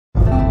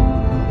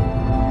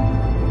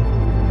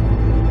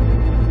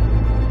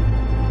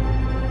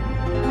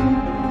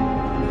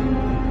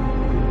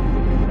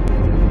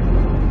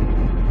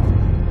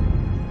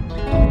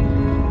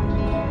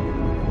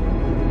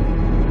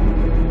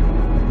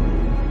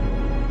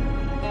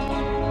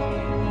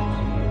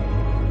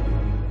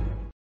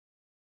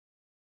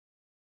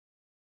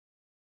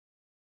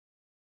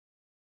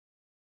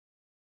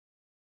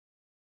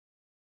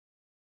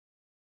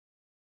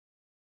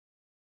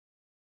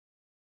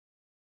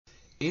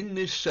In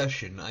this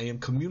session, I am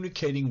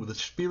communicating with a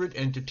spirit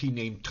entity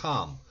named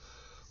Tom,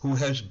 who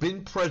has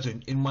been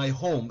present in my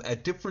home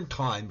at different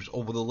times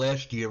over the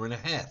last year and a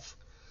half.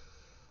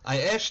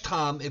 I asked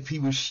Tom if he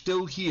was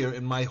still here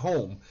in my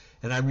home,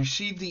 and I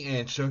received the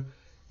answer,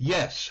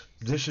 yes,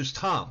 this is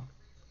Tom.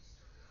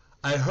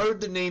 I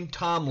heard the name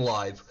Tom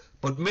live,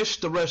 but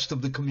missed the rest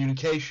of the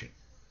communication.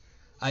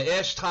 I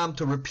asked Tom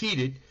to repeat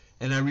it,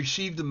 and I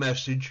received the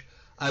message,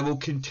 I will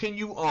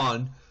continue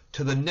on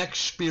to the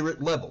next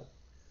spirit level.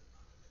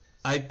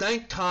 I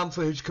thanked Tom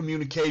for his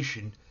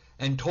communication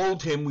and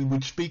told him we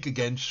would speak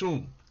again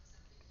soon.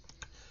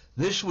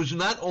 This was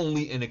not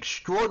only an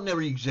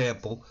extraordinary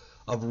example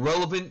of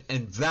relevant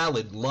and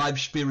valid live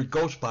spirit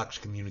ghost box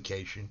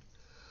communication,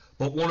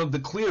 but one of the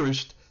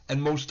clearest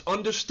and most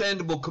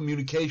understandable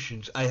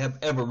communications I have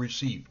ever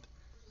received.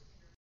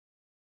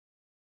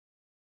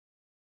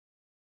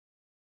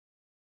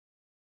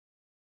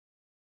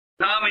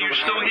 Tom, are you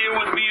still here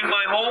with me in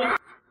my home?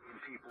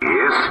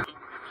 Yes,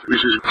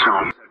 this is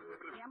Tom.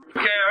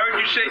 Okay, I heard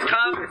you say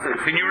Tom.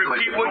 Can you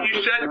repeat what you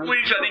said,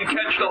 please? I didn't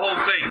catch the whole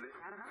thing.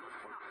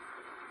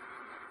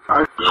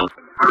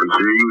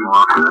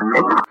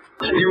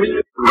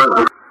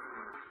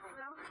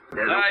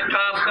 Alright,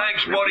 Tom,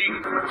 thanks, buddy.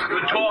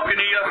 Good talking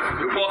to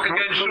you.